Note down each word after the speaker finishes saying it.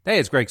Hey,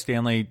 it's Greg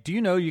Stanley. Do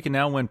you know you can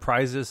now win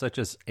prizes such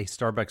as a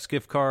Starbucks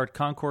gift card,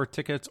 Concours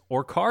tickets,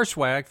 or car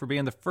swag for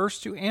being the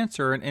first to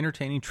answer an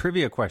entertaining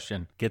trivia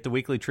question? Get the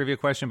weekly trivia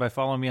question by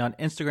following me on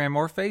Instagram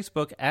or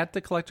Facebook at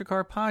the Collector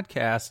Car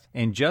Podcast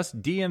and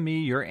just DM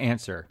me your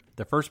answer.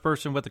 The first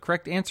person with the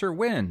correct answer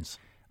wins.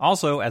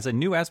 Also, as a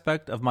new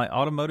aspect of my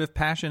automotive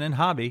passion and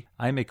hobby,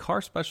 I am a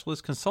car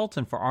specialist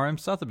consultant for RM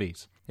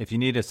Sotheby's. If you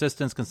need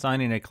assistance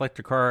consigning a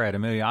collector car at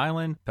Amelia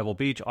Island, Pebble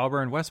Beach,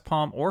 Auburn, West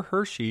Palm, or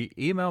Hershey,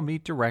 email me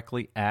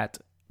directly at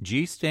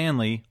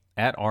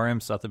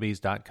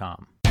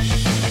gstanley@rmsotheby's.com.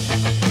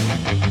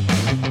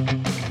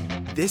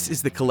 This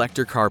is the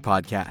Collector Car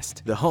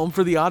Podcast, the home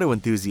for the auto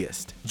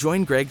enthusiast.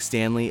 Join Greg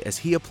Stanley as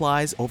he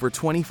applies over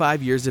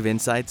 25 years of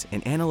insights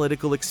and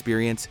analytical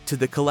experience to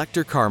the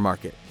collector car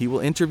market. He will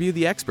interview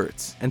the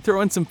experts and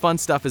throw in some fun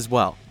stuff as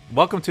well.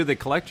 Welcome to the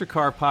Collector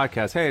Car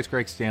Podcast. Hey, it's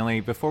Greg Stanley.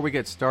 Before we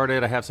get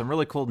started, I have some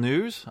really cool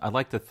news. I'd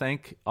like to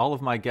thank all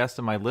of my guests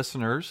and my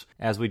listeners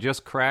as we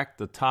just cracked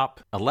the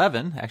top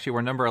 11. Actually,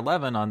 we're number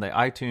 11 on the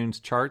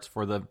iTunes charts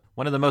for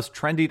one of the most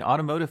trending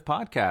automotive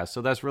podcasts.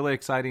 So that's really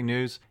exciting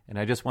news. And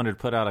I just wanted to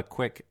put out a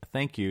quick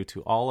thank you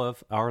to all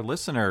of our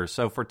listeners.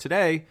 So for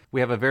today,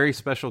 we have a very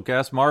special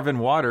guest, Marvin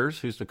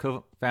Waters, who's the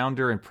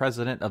co-founder and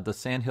president of the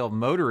Sandhills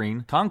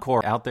Motoring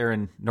Concours out there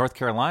in North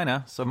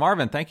Carolina. So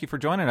Marvin, thank you for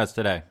joining us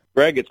today.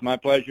 Greg, it's my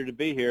pleasure to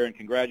be here, and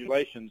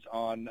congratulations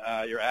on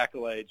your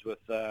accolades with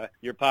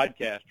your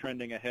podcast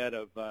trending ahead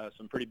of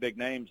some pretty big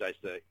names, I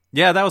see.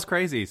 Yeah, that was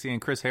crazy, seeing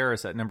Chris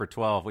Harris at number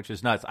 12, which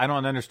is nuts. I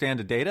don't understand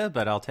the data,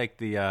 but I'll take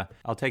the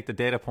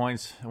data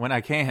points when I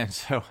can,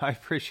 so I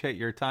appreciate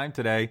your time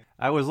today.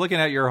 I was looking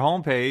at your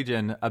homepage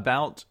and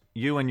about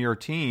you and your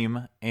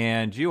team,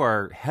 and you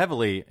are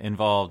heavily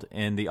involved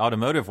in the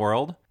automotive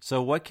world.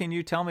 So what can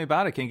you tell me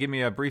about it? Can you give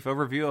me a brief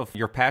overview of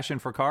your passion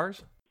for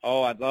cars?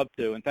 Oh, I'd love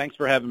to, and thanks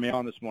for having me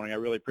on this morning. I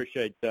really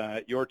appreciate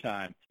your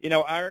time. You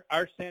know,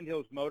 our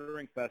Sandhills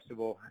Motoring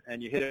Festival,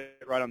 and you hit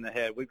it right on the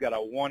head, we've got a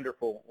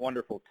wonderful,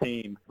 wonderful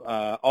team,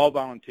 all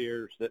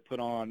volunteers that put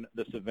on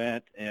this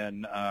event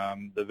in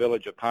the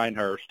village of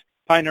Pinehurst.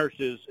 Pinehurst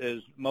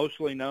is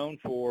mostly known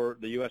for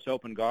the U.S.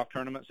 Open golf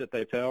tournaments that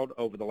they've held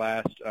over the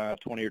last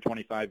 20 or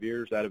 25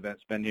 years. That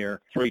event's been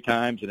here 3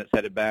 times, and it's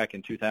headed back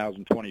in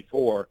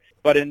 2024.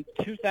 But in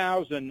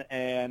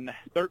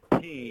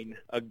 2013,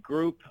 a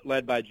group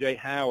led by Jay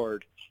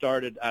Howard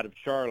started out of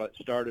Charlotte,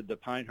 started the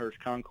Pinehurst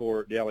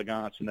Concours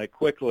d'Elegance, and they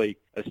quickly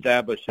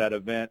established that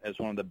event as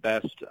one of the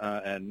best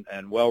and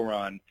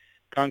well-run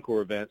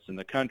concours events in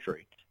the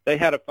country. They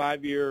had a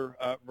 5-year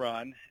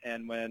run,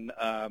 and when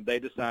they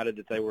decided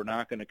that they were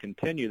not going to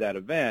continue that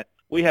event,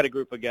 we had a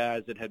group of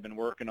guys that had been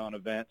working on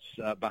events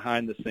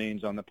behind the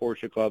scenes on the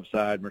Porsche Club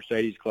side,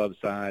 Mercedes Club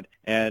side,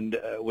 and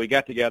we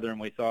got together and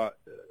we thought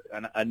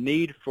a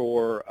need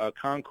for a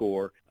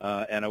concours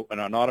and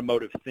an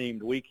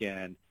automotive-themed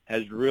weekend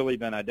has really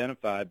been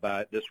identified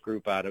by this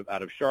group out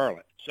of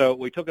Charlotte. So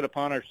we took it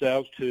upon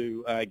ourselves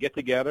to get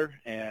together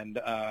and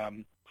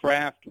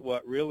craft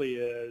what really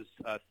is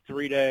a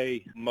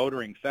 3-day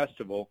motoring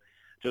festival,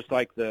 just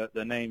like the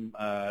name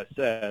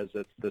says.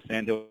 It's the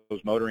Sandhills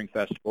Motoring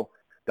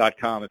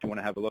Festival.com if you want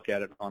to have a look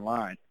at it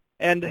online.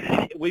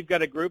 And we've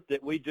got a group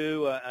that we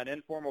do an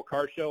informal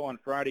car show on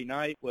Friday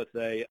night with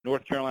a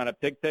North Carolina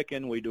pig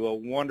picking. We do a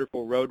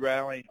wonderful road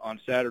rally on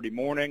Saturday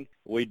morning.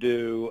 We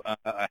do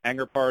a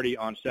hangar party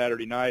on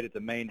Saturday night at the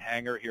main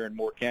hangar here in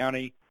Moore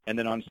County. And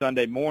then on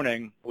Sunday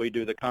morning, we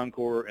do the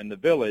concours in the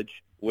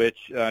village,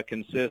 which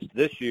consists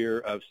this year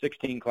of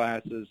 16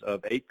 classes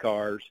of 8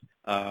 cars.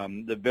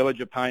 The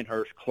village of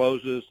Pinehurst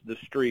closes the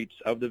streets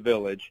of the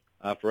village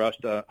for us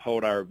to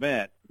hold our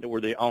event. We're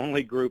the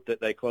only group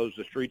that they close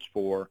the streets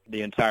for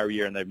the entire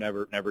year, and they've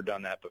never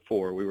done that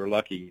before. We were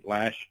lucky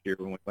last year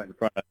when we went in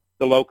front of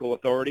the local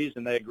authorities,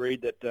 and they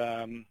agreed that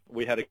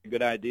we had a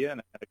good idea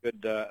and had a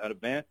good an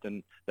event,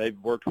 and they've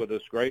worked with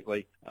us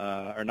greatly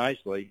or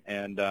nicely,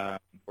 and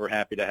we're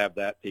happy to have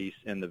that piece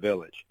in the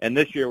village. And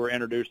this year we're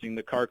introducing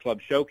the Car Club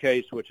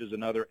Showcase, which is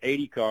another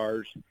 80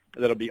 cars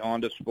that'll be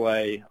on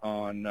display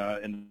on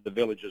in the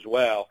village as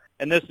well.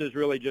 And this is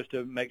really just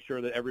to make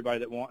sure that everybody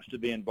that wants to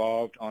be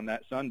involved on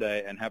that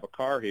Sunday and have a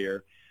car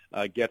here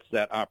gets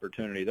that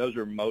opportunity. Those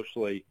are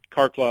mostly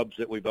car clubs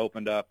that we've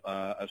opened up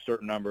a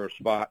certain number of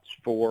spots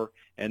for,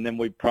 and then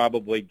we've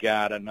probably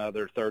got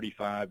another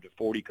 35 to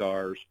 40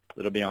 cars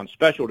that'll be on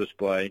special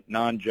display,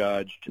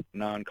 non-judged,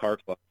 non-car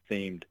club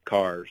themed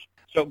cars.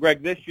 So,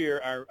 Greg, this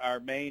year our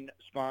main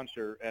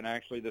sponsor, and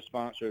actually the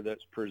sponsor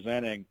that's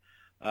presenting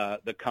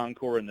the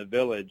concours in the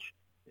village,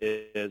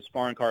 is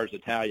Foreign Cars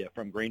Italia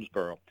from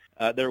Greensboro.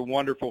 They're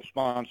wonderful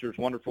sponsors,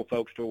 wonderful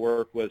folks to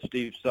work with.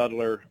 Steve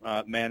Sudler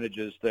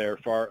manages their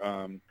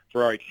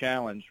Ferrari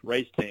Challenge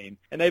race team,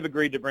 and they've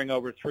agreed to bring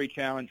over 3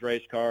 Challenge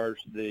race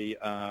cars, the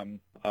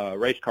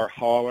race car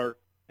hauler,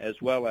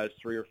 as well as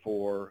 3 or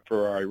 4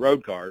 Ferrari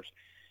road cars.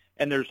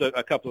 And there's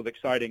a couple of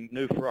exciting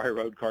new Ferrari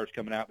road cars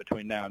coming out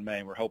between now and May,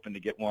 and we're hoping to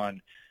get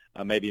one,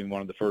 maybe even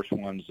one of the first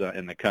ones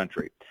in the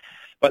country.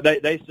 But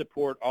they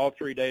support all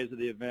 3 days of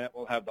the event.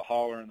 We'll have the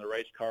hauler and the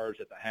race cars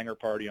at the hangar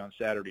party on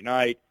Saturday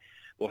night.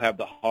 we'll have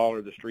the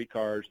hauler, the street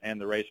cars, and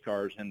the race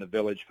cars in the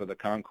village for the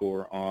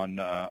concours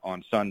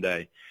on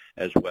Sunday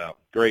as well.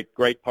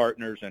 Great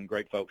partners and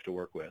great folks to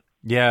work with.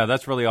 Yeah,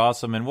 that's really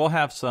awesome. And we'll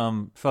have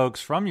some folks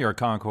from your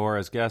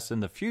concours as guests in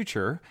the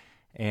future.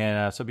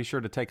 And so be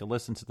sure to take a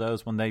listen to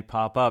those when they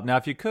pop up. Now,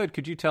 if you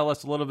could you tell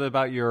us a little bit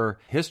about your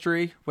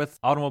history with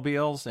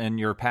automobiles and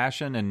your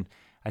passion? And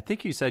I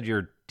think you said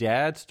your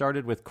dad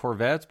started with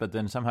Corvettes, but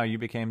then somehow you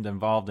became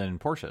involved in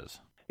Porsches.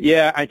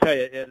 Yeah, I tell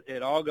you,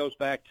 it all goes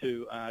back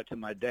to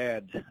my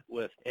dad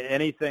with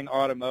anything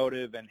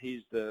automotive, and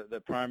he's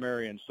the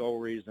primary and sole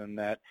reason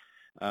that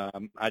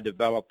I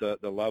developed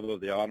the love of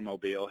the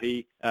automobile.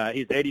 He's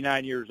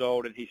 89 years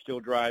old, and he still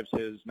drives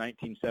his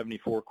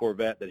 1974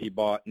 Corvette that he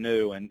bought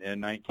new in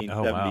 1973.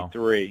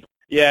 Oh, wow.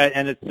 Yeah,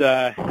 and it's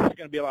going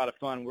to be a lot of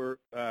fun.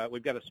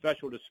 We've got a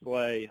special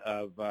display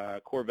of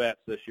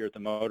Corvettes this year at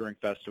the Motoring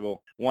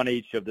Festival, one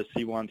each of the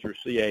C1 through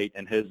C8,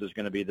 and his is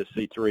going to be the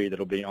C3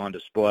 that'll be on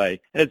display.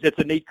 It's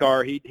a neat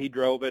car. He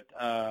drove it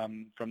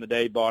from the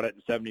day he bought it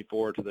in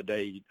 74 to the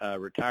day he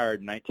retired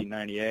in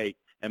 1998.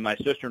 And my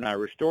sister and I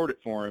restored it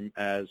for him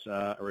as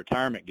a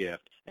retirement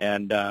gift.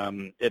 And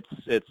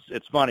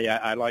it's funny.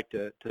 I like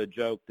to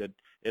joke that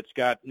it's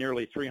got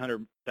nearly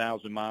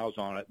 300,000 miles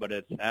on it, but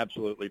it's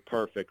absolutely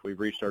perfect.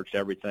 We've researched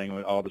everything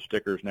with all the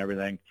stickers and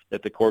everything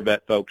that the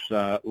Corvette folks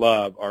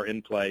love are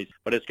in place.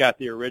 But it's got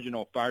the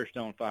original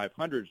Firestone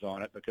 500s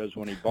on it because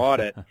when he bought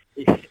it,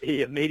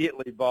 he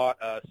immediately bought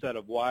a set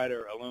of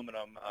wider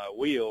aluminum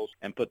wheels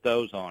and put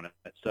those on it.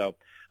 So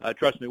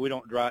trust me, we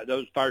don't drive.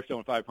 Those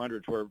Firestone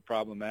 500s were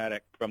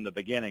problematic from the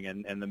beginning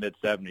in the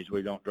mid-'70s.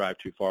 We don't drive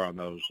too far on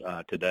those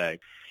today.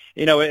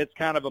 You know, it's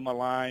kind of a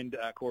maligned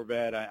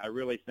Corvette. I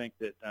really think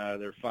that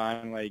they're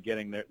finally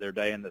getting their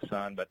day in the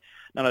sun, but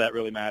none of that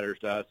really matters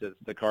to us. It's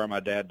the car my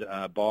dad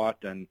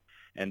bought and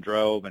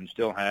drove and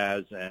still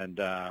has,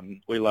 and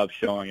we love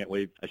showing it.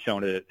 We've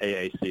shown it at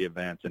AAC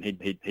events, and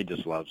he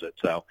just loves it.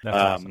 So that's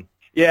awesome.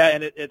 Yeah,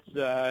 and it's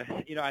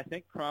you know, I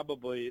think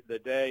probably the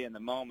day and the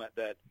moment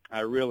that I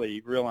really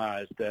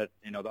realized that,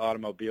 you know, the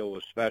automobile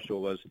was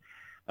special was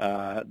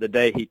the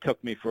day he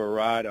took me for a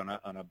ride on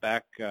a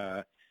back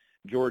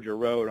Georgia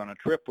road on a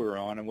trip we were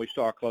on, and we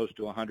saw close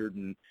to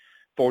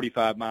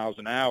 145 miles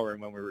an hour. And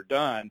when we were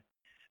done,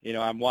 you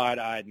know, I'm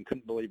wide-eyed and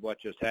couldn't believe what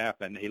just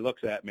happened. He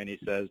looks at me and he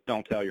says,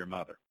 "Don't tell your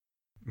mother."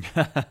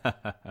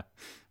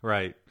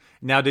 Right.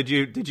 Now, did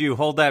you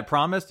hold that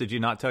promise? Did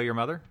you not tell your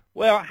mother?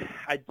 Well,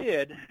 I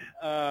did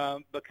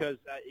because,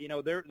 you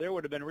know, there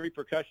would have been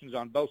repercussions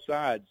on both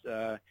sides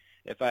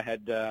if I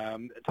had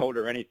told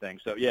her anything.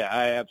 So, yeah,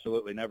 I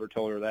absolutely never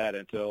told her that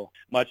until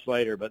much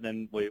later. But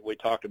then we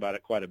talked about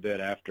it quite a bit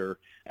after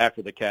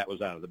the cat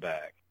was out of the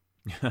bag.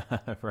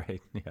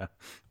 Right, yeah.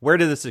 Where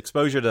did this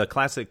exposure to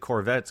classic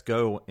Corvettes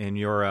go in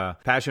your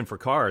passion for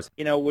cars?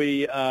 You know,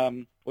 we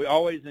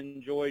always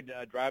enjoyed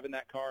driving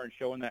that car and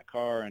showing that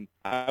car, and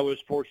I was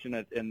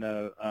fortunate in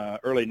the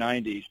early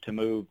 90s to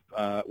move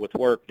with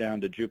work down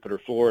to Jupiter,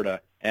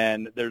 Florida,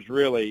 and there's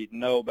really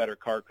no better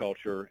car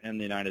culture in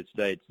the United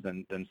States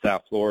than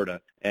South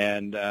Florida.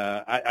 And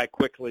I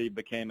quickly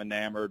became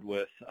enamored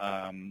with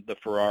the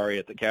Ferrari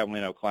at the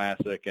Cavallino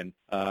Classic and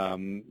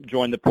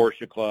joined the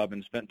Porsche Club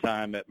and spent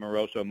time at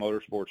Moroso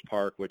Motorsports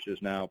Park, which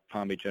is now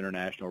Palm Beach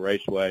International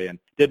Raceway, and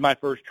did my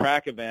first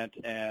track event.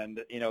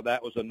 And, you know,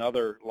 that was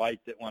another light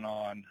that went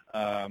on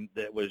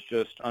that was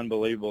just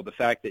unbelievable. The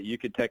fact that you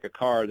could take a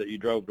car that you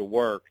drove to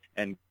work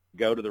and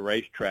go to the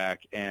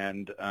racetrack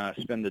and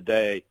spend the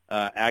day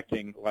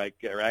acting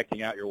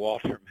out your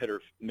Walter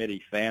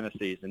Mitty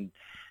fantasies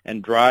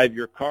and drive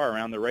your car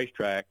around the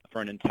racetrack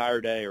for an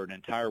entire day or an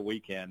entire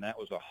weekend. That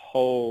was a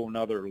whole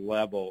nother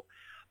level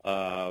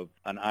of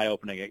an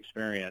eye-opening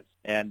experience.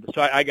 And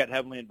so I got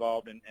heavily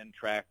involved in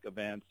track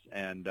events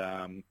and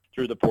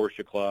through the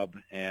Porsche Club,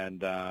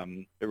 and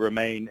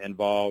remained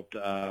involved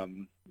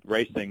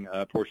racing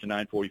Porsche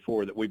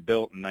 944 that we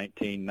built in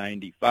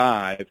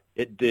 1995.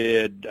 It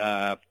did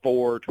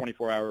 4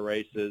 24-hour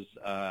races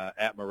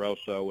at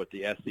Moroso with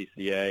the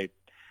SCCA.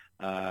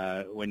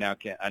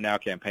 I now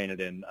campaign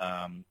it in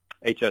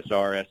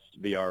HSR,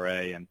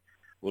 SVRA, and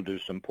we'll do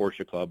some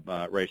Porsche Club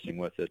racing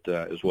with it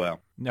as well.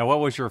 Now,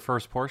 what was your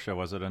first Porsche?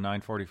 Was it a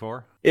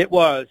 944? It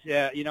was,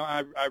 yeah. You know,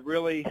 I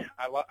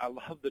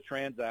love the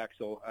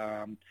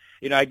transaxle.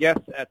 You know, I guess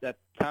at that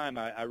time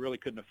I really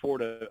couldn't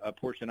afford a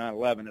Porsche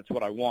 911. It's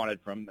what I wanted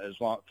from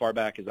far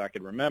back as I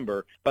could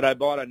remember. But I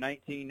bought a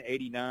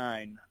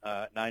 1989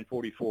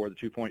 944, the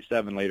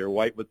 2.7 liter,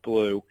 white with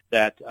blue.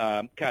 That,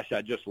 gosh,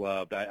 I just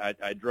loved.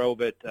 I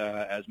drove it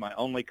as my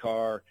only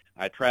car.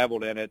 I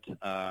traveled in it.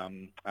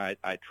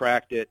 I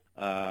tracked it.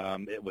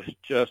 It was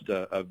just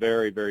a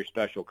very, very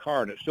special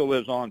car, and it still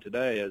lives on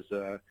today as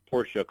a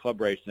Porsche Club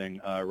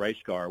Racing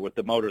race car with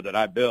the motor that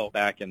I built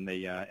back in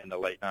the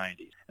late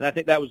 90s. And I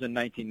think that was in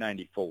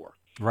 1994.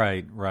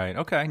 Right.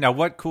 Okay. Now,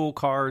 what cool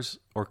cars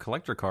or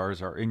collector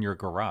cars are in your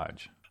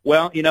garage?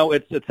 Well,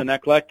 it's an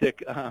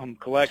eclectic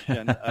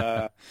collection.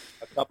 A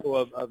couple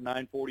of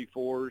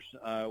 944s.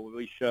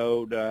 We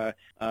showed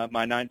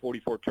my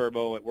 944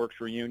 Turbo at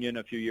Works Reunion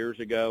a few years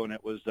ago, and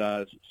it was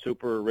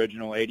super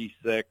original,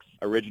 86,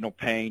 original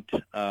paint,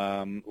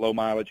 low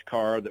mileage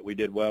car that we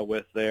did well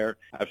with there.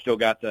 I've still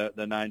got the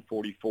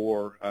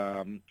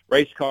 944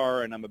 race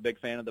car, and I'm a big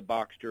fan of the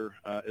Boxster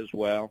as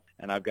well.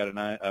 And I've got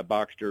a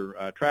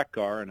Boxster track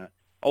car and a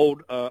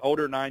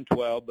older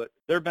 912, but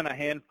there have been a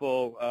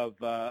handful of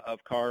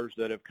cars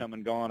that have come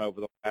and gone over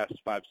the last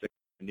 5, 6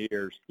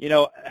 years.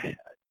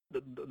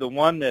 The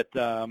one that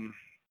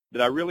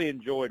I really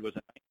enjoyed was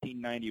a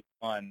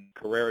 1991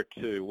 Carrera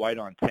 2 white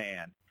on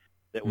tan.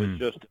 That was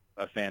just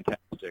a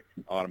fantastic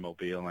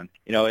automobile, and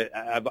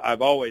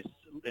I've always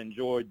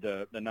enjoyed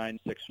the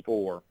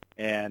 964,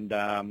 and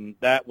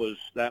that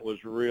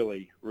was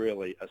really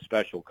a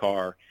special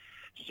car.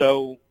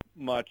 So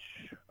much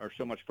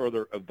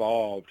further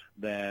evolved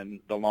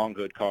than the long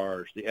hood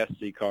cars, the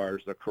SC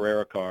cars, the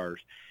Carrera cars,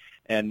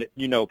 and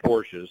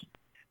Porsches.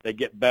 They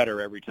get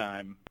better every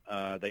time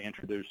they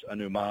introduce a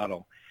new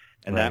model,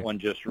 and right. That one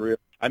just really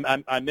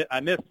I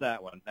missed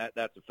that one.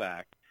 That's a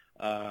fact.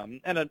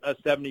 And a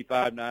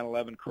 75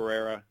 911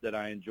 Carrera that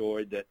I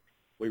enjoyed that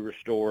we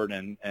restored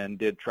and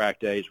did track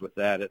days with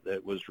that.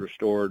 It was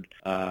restored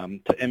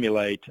to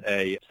emulate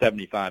a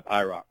 75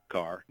 IROC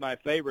car. My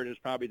favorite is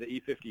probably the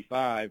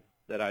E55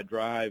 that I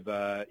drive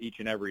each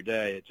and every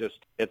day.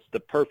 It's the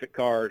perfect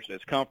car.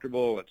 It's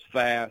comfortable. It's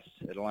fast.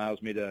 It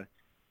allows me to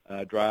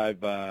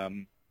drive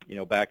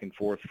back and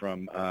forth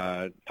from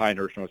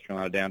Pinehurst, North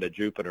Carolina, down to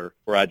Jupiter,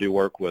 where I do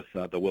work with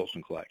the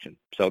Wilson collection.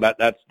 So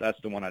that's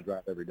the one I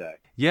drive every day.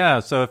 Yeah.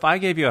 So if I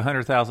gave you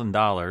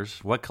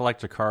 $100,000, what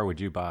collector car would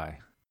you buy?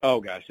 Oh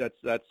gosh,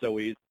 that's so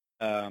easy.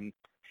 And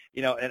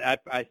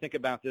I think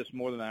about this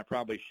more than I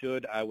probably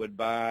should. I would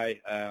buy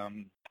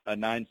a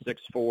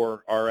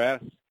 964 RS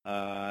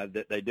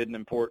that they didn't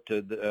import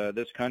to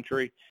this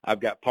country. I've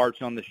got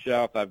parts on the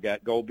shelf. I've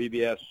got gold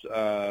BBS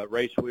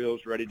race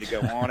wheels ready to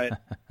go on it.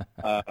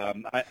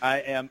 I'm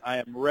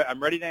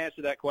ready to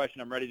answer that question.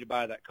 I'm ready to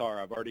buy that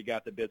car. I've already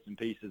got the bits and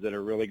pieces that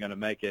are really going to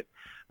make it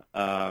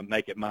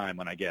mine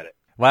when I get it.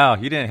 Wow,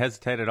 you didn't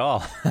hesitate at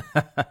all.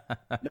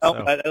 No,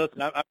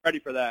 listen, I'm ready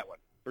for that one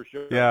for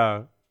sure.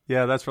 Yeah,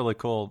 that's really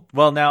cool.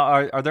 Well, now,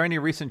 are there any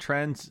recent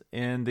trends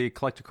in the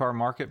collector car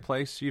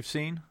marketplace you've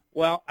seen?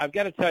 Well, I've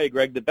got to tell you,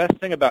 Greg, the best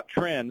thing about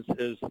trends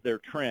is they're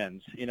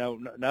trends.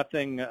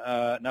 Nothing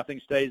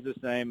stays the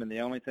same, and the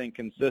only thing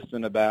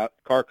consistent about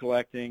car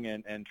collecting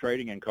and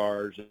trading in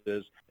cars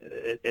is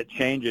it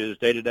changes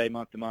day to day,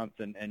 month to month,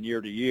 and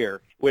year to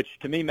year, which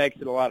to me makes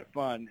it a lot of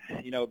fun.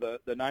 The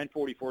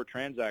 944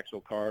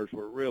 transaxle cars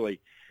were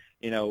really,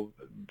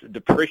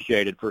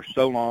 depreciated for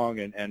so long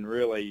and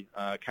really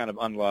kind of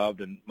unloved,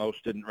 and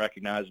most didn't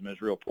recognize them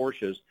as real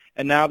Porsches.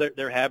 And now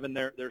they're having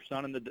their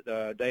sun in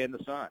the day in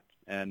the sun.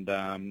 And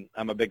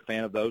I'm a big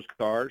fan of those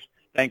cars.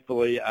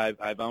 Thankfully,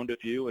 I've owned a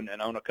few and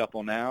own a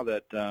couple now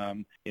that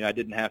I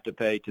didn't have to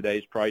pay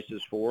today's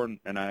prices for,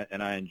 and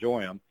I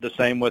enjoy them. The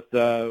same with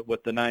the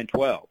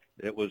 912.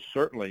 It was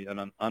certainly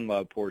an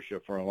unloved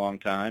Porsche for a long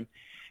time,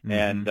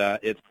 and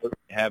it's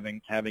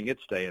having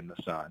its day in the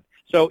sun.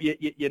 So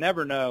you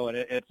never know, and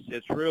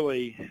it's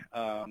really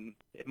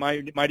it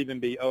might even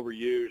be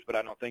overused, but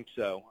I don't think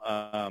so.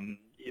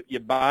 You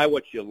buy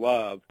what you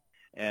love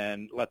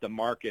and let the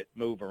market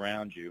move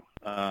around you.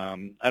 I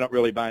don't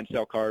really buy and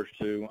sell cars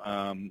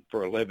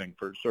for a living,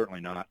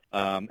 certainly not.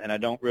 And I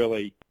don't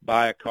really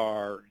buy a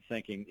car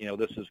thinking,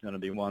 this is going to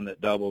be one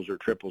that doubles or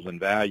triples in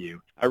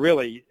value.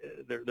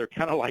 They're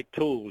kind of like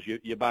tools.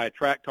 You buy a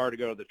track car to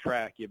go to the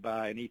track. You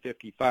buy an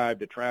E55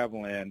 to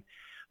travel in.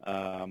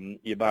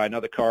 You buy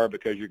another car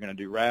because you're going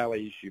to do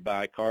rallies. You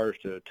buy cars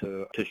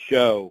to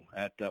show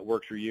at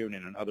Works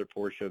Reunion and other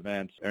Porsche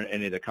events or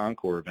any of the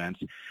Concours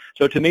events.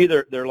 So to me,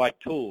 they're like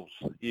tools.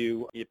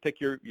 You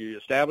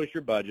establish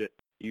your budget.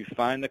 You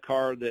find the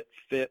car that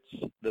fits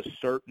the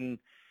certain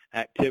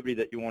activity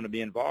that you want to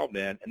be involved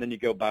in, and then you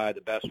go buy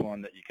the best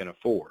one that you can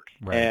afford.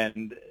 Right.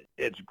 And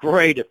it's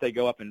great if they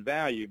go up in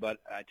value, but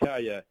I tell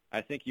you, I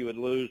think you would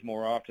lose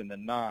more often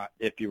than not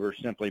if you were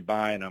simply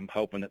buying them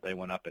hoping that they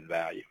went up in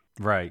value.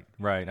 Right.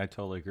 I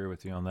totally agree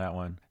with you on that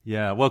one.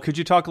 Yeah. Well, could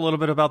you talk a little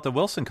bit about the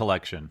Wilson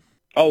collection?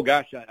 Oh,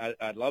 gosh,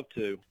 I'd love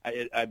to.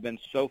 I've been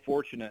so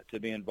fortunate to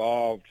be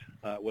involved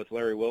with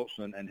Larry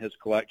Wilson and his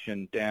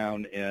collection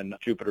down in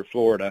Jupiter,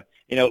 Florida.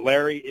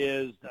 Larry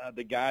is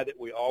the guy that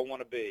we all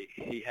want to be.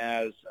 He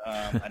has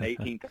an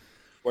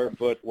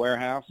 18-square-foot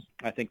warehouse.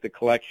 I think the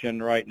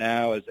collection right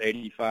now is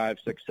 85,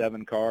 6,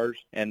 7 cars.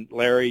 And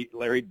Larry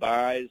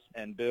buys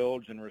and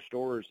builds and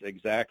restores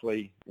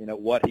exactly,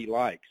 what he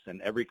likes.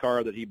 And every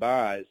car that he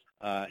buys,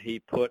 he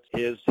puts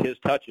his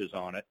touches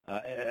on it.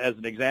 As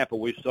an example,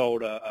 we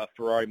sold a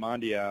Ferrari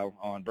Mondial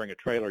on Bring a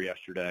Trailer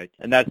yesterday,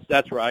 and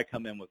that's where I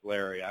come in with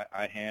Larry.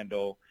 I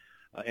handle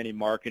any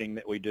marketing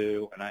that we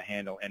do, and I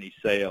handle any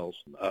sales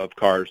of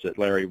cars that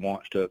Larry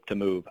wants to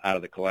move out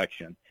of the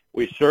collection.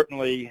 We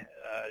certainly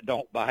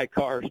don't buy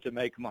cars to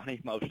make money.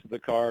 Most of the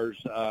cars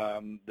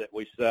that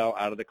we sell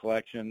out of the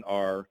collection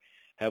are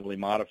heavily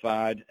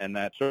modified, and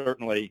that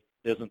certainly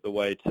isn't the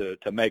way to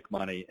make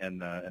money in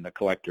the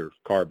collector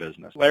car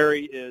business.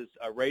 Larry is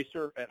a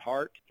racer at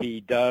heart.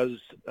 He does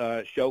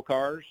show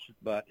cars,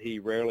 but he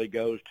rarely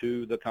goes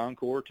to the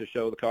concours to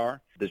show the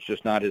car. That's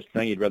just not his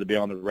thing. He'd rather be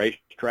on the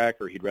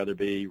racetrack, or he'd rather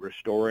be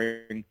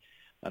restoring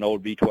an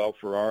old V12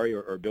 Ferrari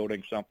or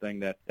building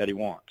something that he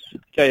wants.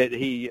 Okay,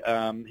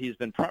 he's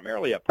been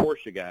primarily a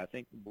Porsche guy. I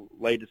think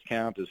latest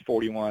count is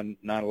 41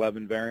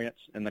 911 variants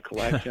in the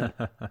collection.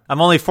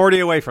 I'm only 40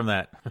 away from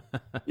that.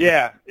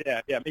 Yeah.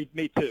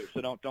 Me too.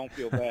 So don't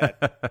feel bad.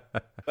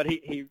 But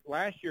he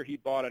last year he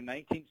bought a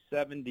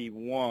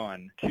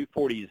 1971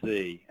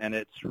 240Z, and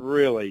it's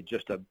really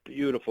just a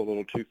beautiful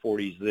little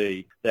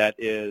 240Z that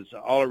is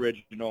all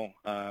original.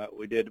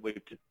 We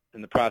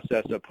in the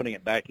process of putting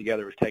it back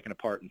together, it was taken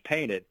apart and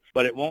painted,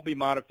 but it won't be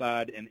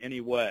modified in any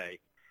way.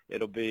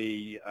 It'll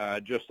be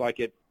just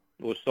like it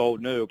was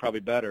sold new, probably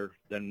better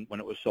than when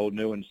it was sold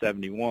new in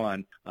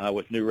 71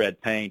 with new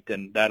red paint,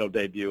 and that'll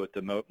debut at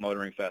the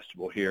Motoring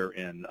Festival here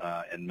in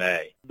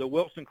May. The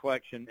Wilson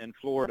Collection in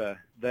Florida,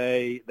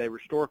 they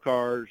restore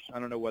cars. I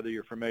don't know whether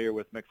you're familiar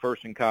with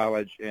McPherson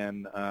College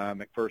in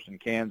McPherson,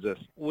 Kansas.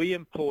 We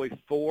employ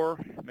 4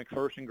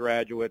 McPherson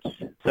graduates,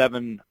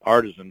 7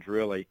 artisans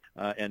really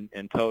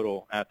in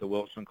total at the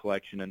Wilson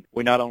Collection, and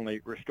we not only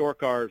restore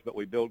cars, but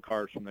we build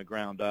cars from the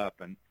ground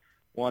up. And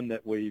one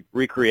that we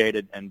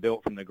recreated and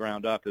built from the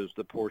ground up is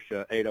the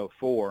Porsche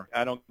 804.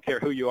 I don't care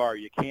who you are,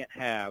 you can't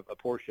have a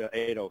Porsche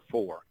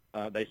 804.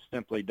 They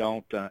simply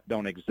don't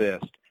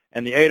exist.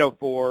 And the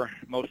 804,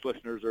 most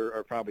listeners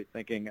are probably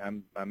thinking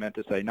I meant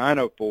to say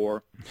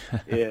 904,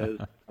 is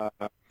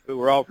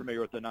we're all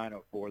familiar with the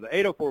 904. The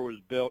 804 was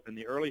built in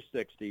the early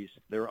 60s.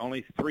 There were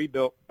only 3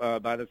 built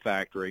by the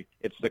factory.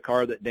 It's the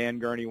car that Dan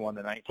Gurney won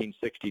the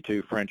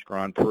 1962 French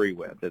Grand Prix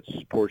with. It's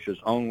Porsche's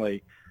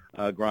only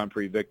Grand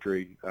Prix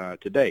victory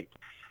to date.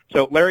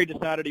 So Larry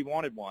decided he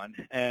wanted one,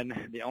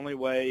 and the only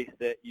way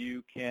that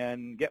you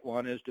can get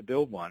one is to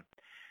build one.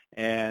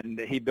 And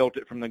he built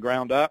it from the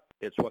ground up.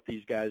 It's what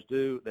these guys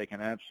do. They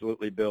can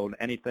absolutely build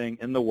anything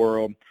in the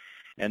world,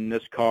 and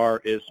this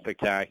car is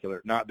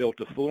spectacular. Not built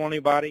to fool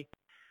anybody,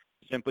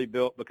 simply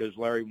built because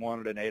Larry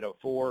wanted an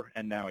 804,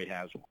 and now he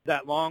has one.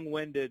 That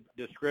long-winded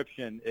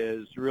description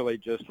is really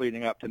just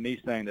leading up to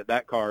me saying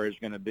that car is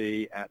going to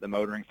be at the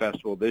Motoring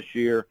Festival this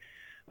year.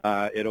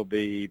 It'll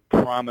be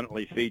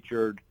prominently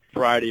featured.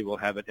 Friday, we'll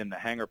have it in the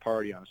hangar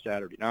party on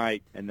Saturday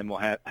night, and then we'll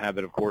have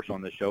it, of course,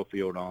 on the show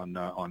field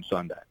on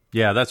Sunday.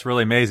 Yeah, that's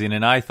really amazing.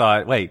 And I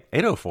thought, wait,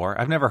 804?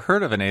 I've never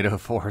heard of an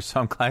 804, so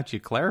I'm glad you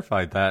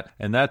clarified that.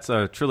 And that's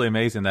truly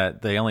amazing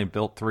that they only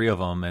built 3 of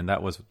them, and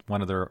that was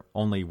one of their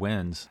only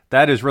wins.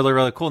 That is really,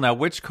 really cool. Now,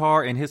 which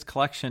car in his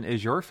collection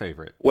is your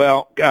favorite?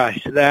 Well,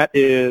 gosh, that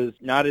is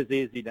not as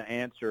easy to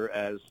answer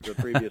as the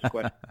previous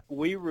question.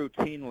 We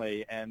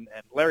routinely, and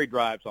Larry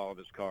drives all of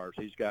his cars.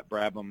 He's got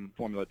Brabham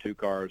Formula 2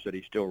 cars that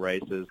he still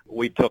races.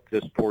 We took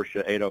this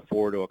Porsche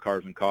 804 to a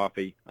Cars and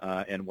Coffee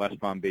in West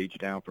Palm Beach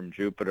down from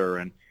Jupiter,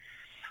 and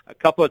a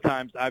couple of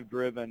times I've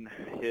driven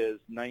his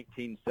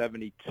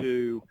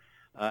 1972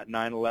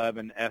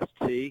 911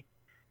 ST,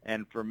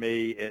 and for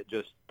me it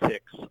just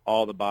ticks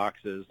all the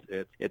boxes.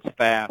 It's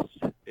fast,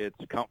 it's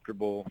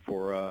comfortable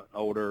for an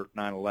older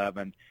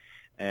 911,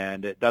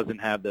 and it doesn't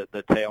have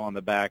the tail on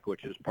the back,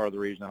 which is part of the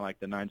reason I like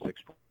the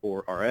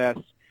 964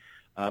 RS,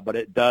 but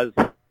it does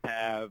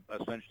have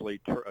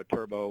essentially a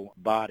turbo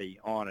body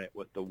on it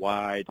with the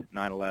wide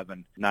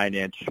 911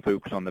 9-inch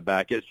spooks on the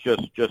back. It's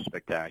just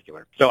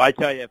spectacular. So I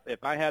tell you,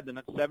 if I had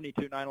the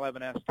 72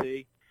 911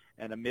 ST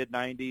and a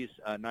mid-90s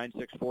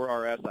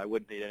 964 RS, I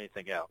wouldn't need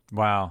anything else.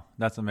 Wow,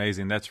 that's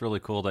amazing. That's really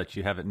cool that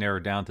you have it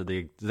narrowed down to the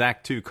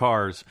exact 2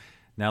 cars.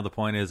 Now the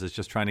point is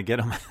just trying to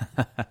get them.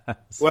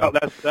 So. Well,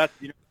 that's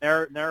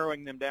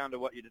narrowing them down to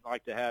what you'd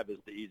like to have is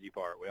the easy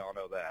part. We all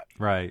know that.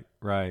 Right.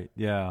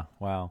 Yeah,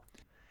 wow.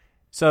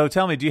 So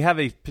tell me, do you have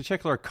a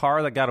particular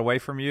car that got away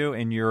from you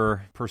in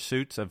your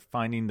pursuits of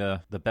finding the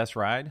best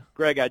ride?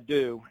 Greg, I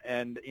do.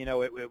 And,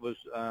 it was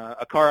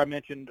a car I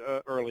mentioned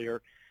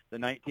earlier, the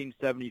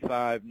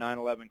 1975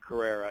 911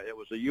 Carrera. It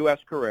was a U.S.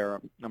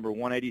 Carrera, number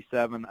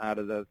 187 out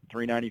of the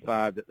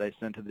 395 that they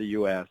sent to the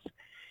U.S.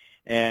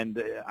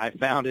 And I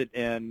found it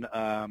in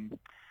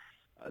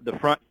the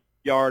front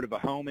yard of a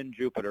home in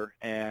Jupiter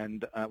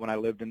and when I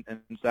lived in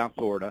South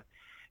Florida.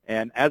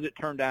 And as it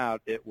turned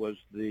out, it was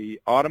the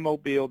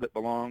automobile that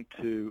belonged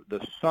to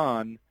the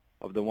son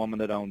of the woman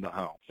that owned the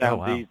home.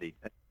 Sounds easy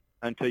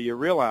until you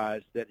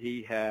realize that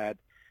he had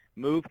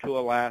moved to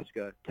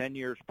Alaska 10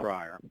 years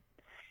prior,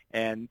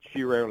 and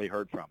she rarely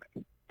heard from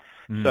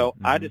him. So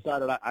I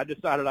decided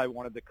I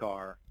wanted the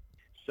car.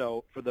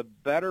 So for the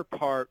better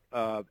part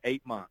of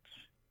 8 months,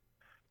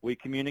 we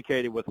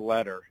communicated with a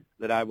letter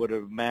that I would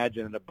have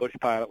imagined a bush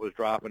pilot was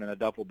dropping in a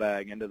duffel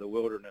bag into the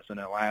wilderness in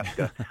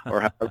Alaska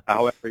or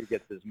however he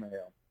gets his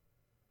mail.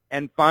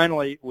 And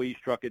finally, we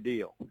struck a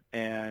deal.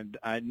 And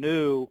I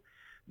knew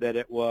that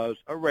it was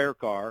a rare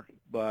car,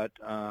 but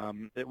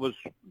it was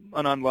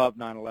an unloved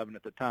 911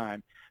 at the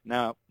time.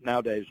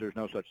 Nowadays, there's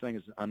no such thing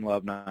as an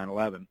unloved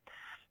 911.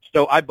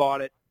 So I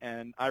bought it,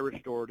 and I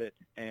restored it,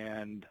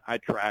 and I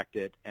tracked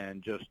it,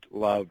 and just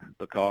loved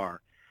the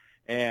car.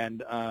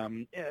 And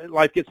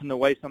life gets in the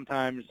way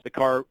sometimes. The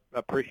car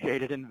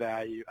appreciated in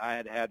value.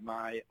 I had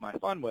my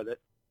fun with it,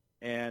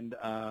 and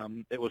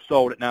it was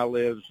sold. It now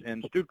lives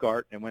in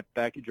Stuttgart and went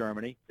back to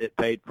Germany. It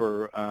paid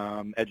for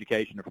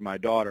education for my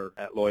daughter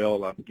at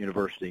Loyola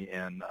University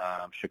in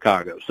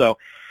Chicago. So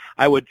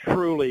I would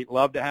truly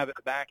love to have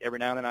it back. Every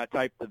now and then I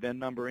type the VIN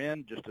number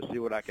in just to see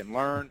what I can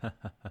learn.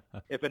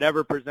 If it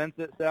ever presents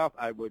itself,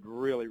 I would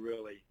really,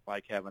 really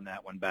like having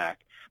that one back.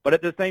 But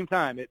at the same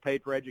time, it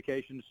paid for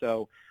education,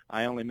 so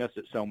I only miss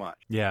it so much.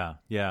 Yeah,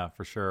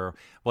 for sure.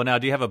 Well, now,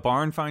 do you have a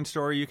barn find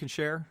story you can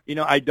share?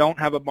 I don't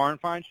have a barn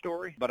find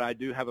story, but I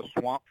do have a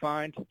swamp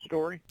find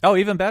story. Oh,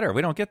 even better.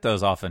 We don't get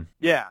those often.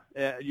 Yeah,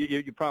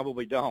 you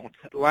probably don't.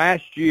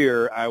 Last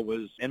year, I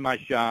was in my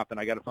shop, and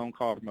I got a phone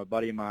call from a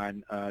buddy of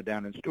mine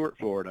down in Stuart,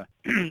 Florida,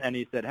 and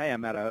he said, hey,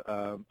 I'm at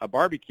a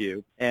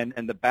barbecue, and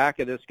in the back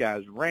of this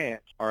guy's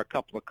ranch are a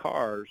couple of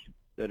cars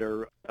that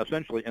are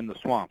essentially in the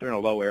swamp. They're in a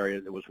low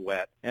area that was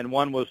wet. And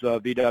one was a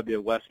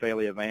VW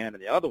Westphalia van,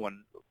 and the other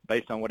one,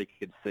 based on what he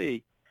could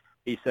see,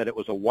 he said it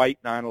was a white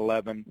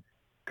 911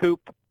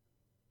 coupe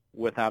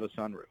without a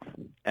sunroof.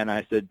 And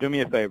I said, do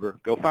me a favor,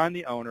 go find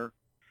the owner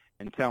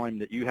and tell him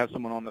that you have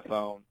someone on the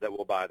phone that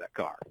will buy that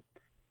car.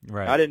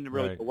 Right. I didn't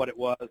really know what it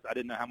was. I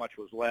didn't know how much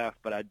was left,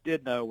 but I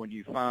did know when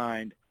you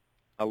find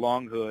a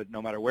long hood,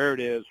 no matter where it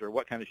is or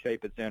what kind of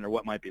shape it's in or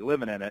what might be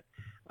living in it,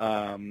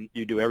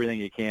 you do everything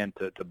you can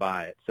to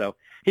buy it. So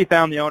he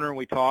found the owner, and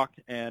we talked,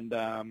 and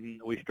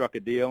we struck a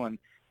deal, and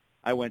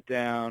I went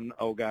down,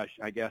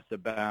 I guess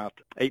about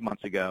 8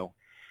 months ago,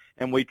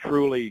 and we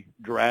truly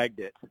dragged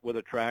it with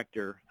a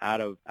tractor out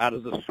of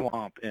the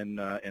swamp in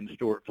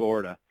Stuart,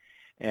 Florida.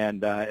 And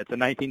it's a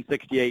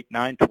 1968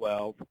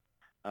 912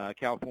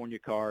 California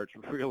car. It's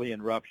really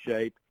in rough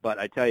shape, but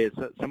I tell you,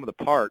 some of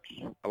the parts,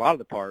 a lot of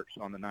the parts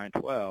on the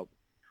 912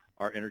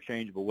 are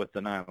interchangeable with the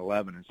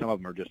 911, and some of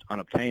them are just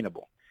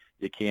unobtainable.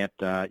 You can't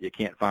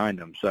find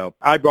them. So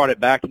I brought it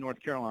back to North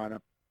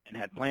Carolina and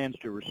had plans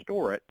to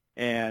restore it.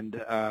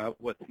 And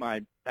with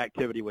my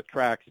activity with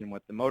tracks and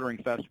with the motoring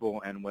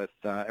festival and with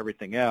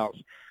everything else,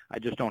 I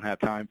just don't have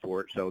time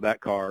for it. So that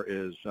car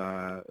is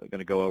going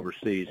to go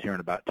overseas here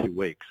in about 2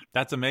 weeks.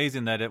 That's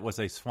amazing that it was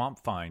a swamp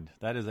find.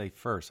 That is a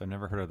first. I've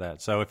never heard of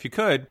that. So if you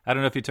could, I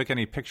don't know if you took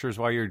any pictures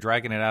while you're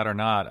dragging it out or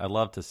not. I'd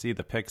love to see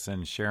the pics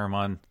and share them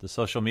on the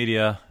social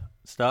media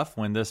stuff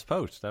when this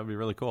posts. That would be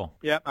really cool.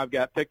 Yeah, I've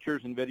got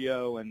pictures and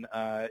video, and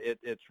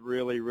it's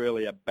really,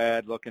 really a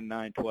bad-looking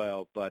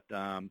 912, but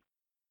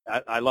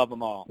I love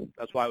them all.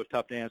 That's why it was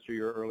tough to answer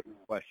your earlier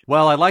question.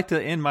 Well, I'd like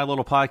to end my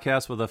little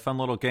podcast with a fun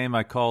little game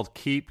I called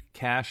Keep,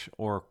 Cash,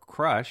 or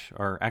Crush,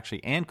 or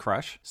actually, and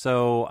Crush.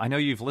 So I know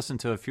you've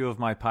listened to a few of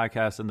my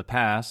podcasts in the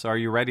past. Are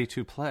you ready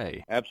to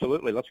play?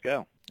 Absolutely. Let's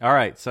go. All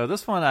right. So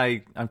this one,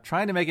 I'm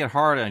trying to make it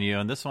hard on you,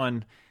 and this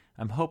one,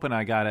 I'm hoping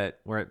I got it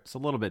where it's a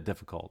little bit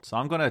difficult. So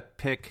I'm going to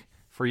pick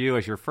for you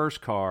as your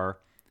first car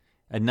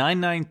a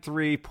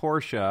 993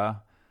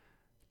 Porsche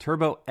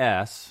Turbo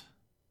S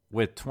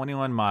with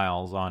 21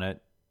 miles on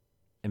it,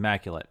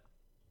 immaculate.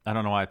 I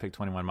don't know why I picked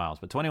 21 miles,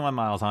 but 21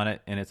 miles on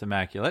it, and it's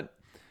immaculate.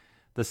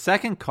 The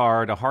second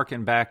car, to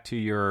harken back to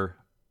your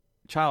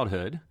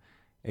childhood,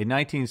 a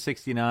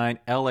 1969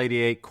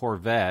 L88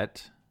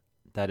 Corvette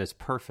that is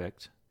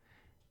perfect.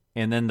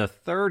 And then the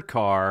third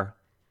car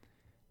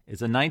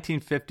is a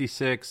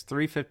 1956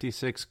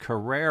 356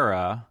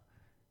 Carrera,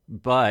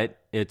 but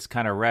it's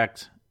kind of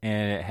wrecked,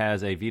 and it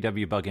has a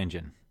VW bug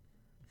engine.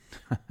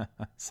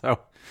 So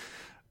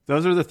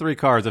those are the three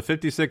cars: a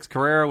 56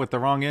 Carrera with the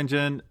wrong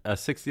engine, a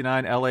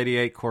 69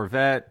 L88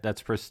 Corvette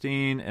that's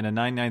pristine, and a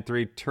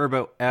 993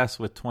 Turbo S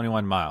with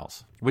 21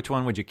 miles. Which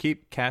one would you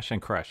keep, cash,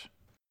 and crush?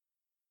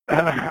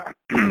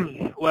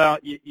 Well,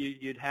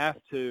 you'd have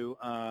to.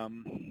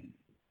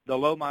 The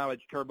low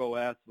mileage Turbo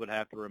S would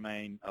have to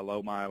remain a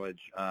low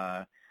mileage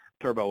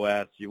Turbo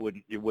S. You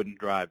wouldn't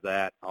drive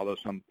that, although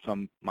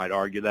some might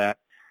argue that.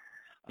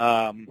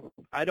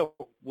 I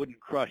wouldn't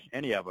crush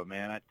any of them,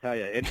 man. I tell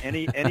you,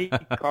 any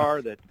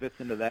car that fits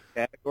into that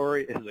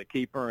category is a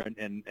keeper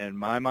in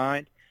my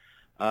mind.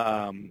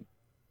 The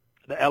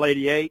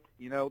L88,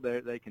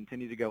 they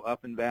continue to go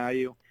up in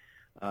value.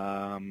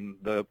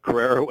 The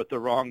Carrera with the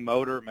wrong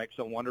motor makes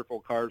a wonderful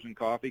cars and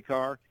coffee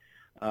car.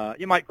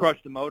 You might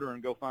crush the motor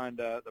and go find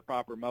the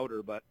proper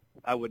motor, but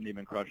I wouldn't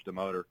even crush the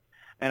motor.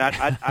 And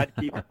I'd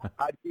keep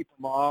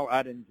them all.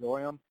 I'd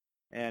enjoy them.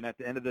 And at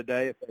the end of the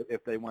day,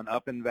 if they went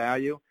up in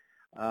value,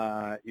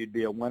 you'd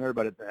be a winner.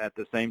 But at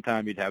the same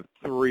time, you'd have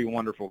three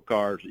wonderful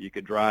cars that you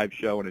could drive,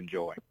 show, and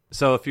enjoy.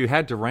 So if you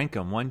had to rank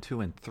them 1,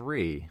 2, and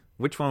 3,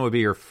 which one would be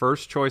your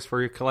first choice for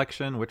your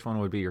collection? Which one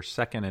would be your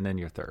second, and then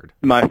your third?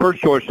 My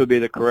first choice would be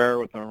the Carrera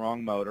with the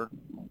wrong motor.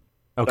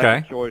 Okay.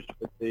 Second choice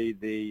would be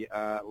the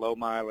low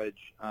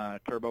mileage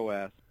Turbo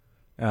S.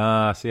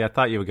 See, I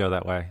thought you would go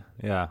that way.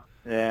 Yeah.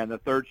 And the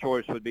third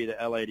choice would be the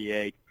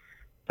L88.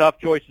 tough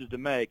choices to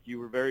make. You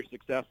were very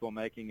successful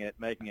making it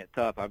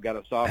tough. I've got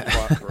a soft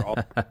spot for all.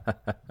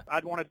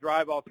 I'd want to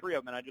drive all three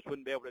of them, and I just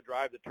wouldn't be able to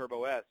drive the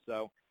Turbo S.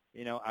 So,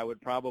 I would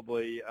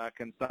probably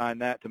consign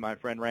that to my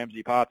friend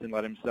Ramsey Potts and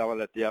let him sell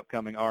it at the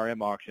upcoming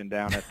RM auction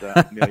down at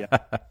Amelia.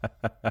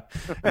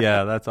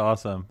 Yeah, that's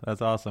awesome.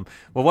 That's awesome.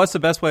 Well, what's the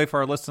best way for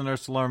our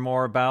listeners to learn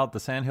more about the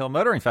Sandhill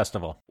Motoring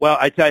Festival? Well,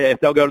 I tell you, if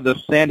they'll go to the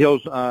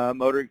Sandhills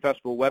Motoring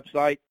Festival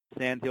website,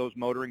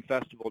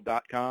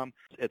 sandhillsmotoringfestival.com.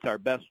 It's our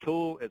best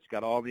tool. It's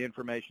got all the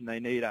information they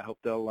need. I hope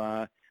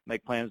they'll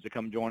make plans to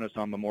come join us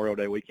on Memorial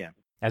Day weekend.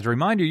 As a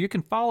reminder, you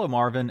can follow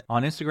Marvin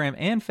on Instagram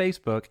and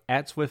Facebook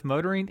at Swift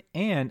Motoring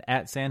and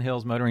at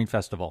Sandhills Motoring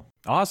Festival.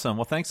 Awesome.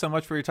 Well, thanks so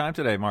much for your time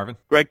today, Marvin.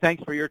 Greg,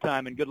 thanks for your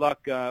time, and good luck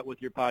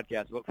with your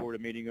podcast. I look forward to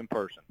meeting you in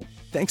person.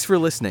 Thanks for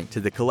listening to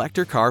the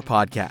Collector Car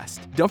Podcast.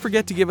 Don't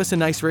forget to give us a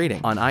nice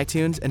rating on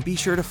iTunes, and be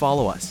sure to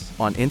follow us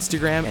on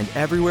Instagram and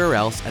everywhere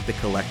else at the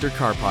Collector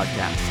Car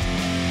Podcast.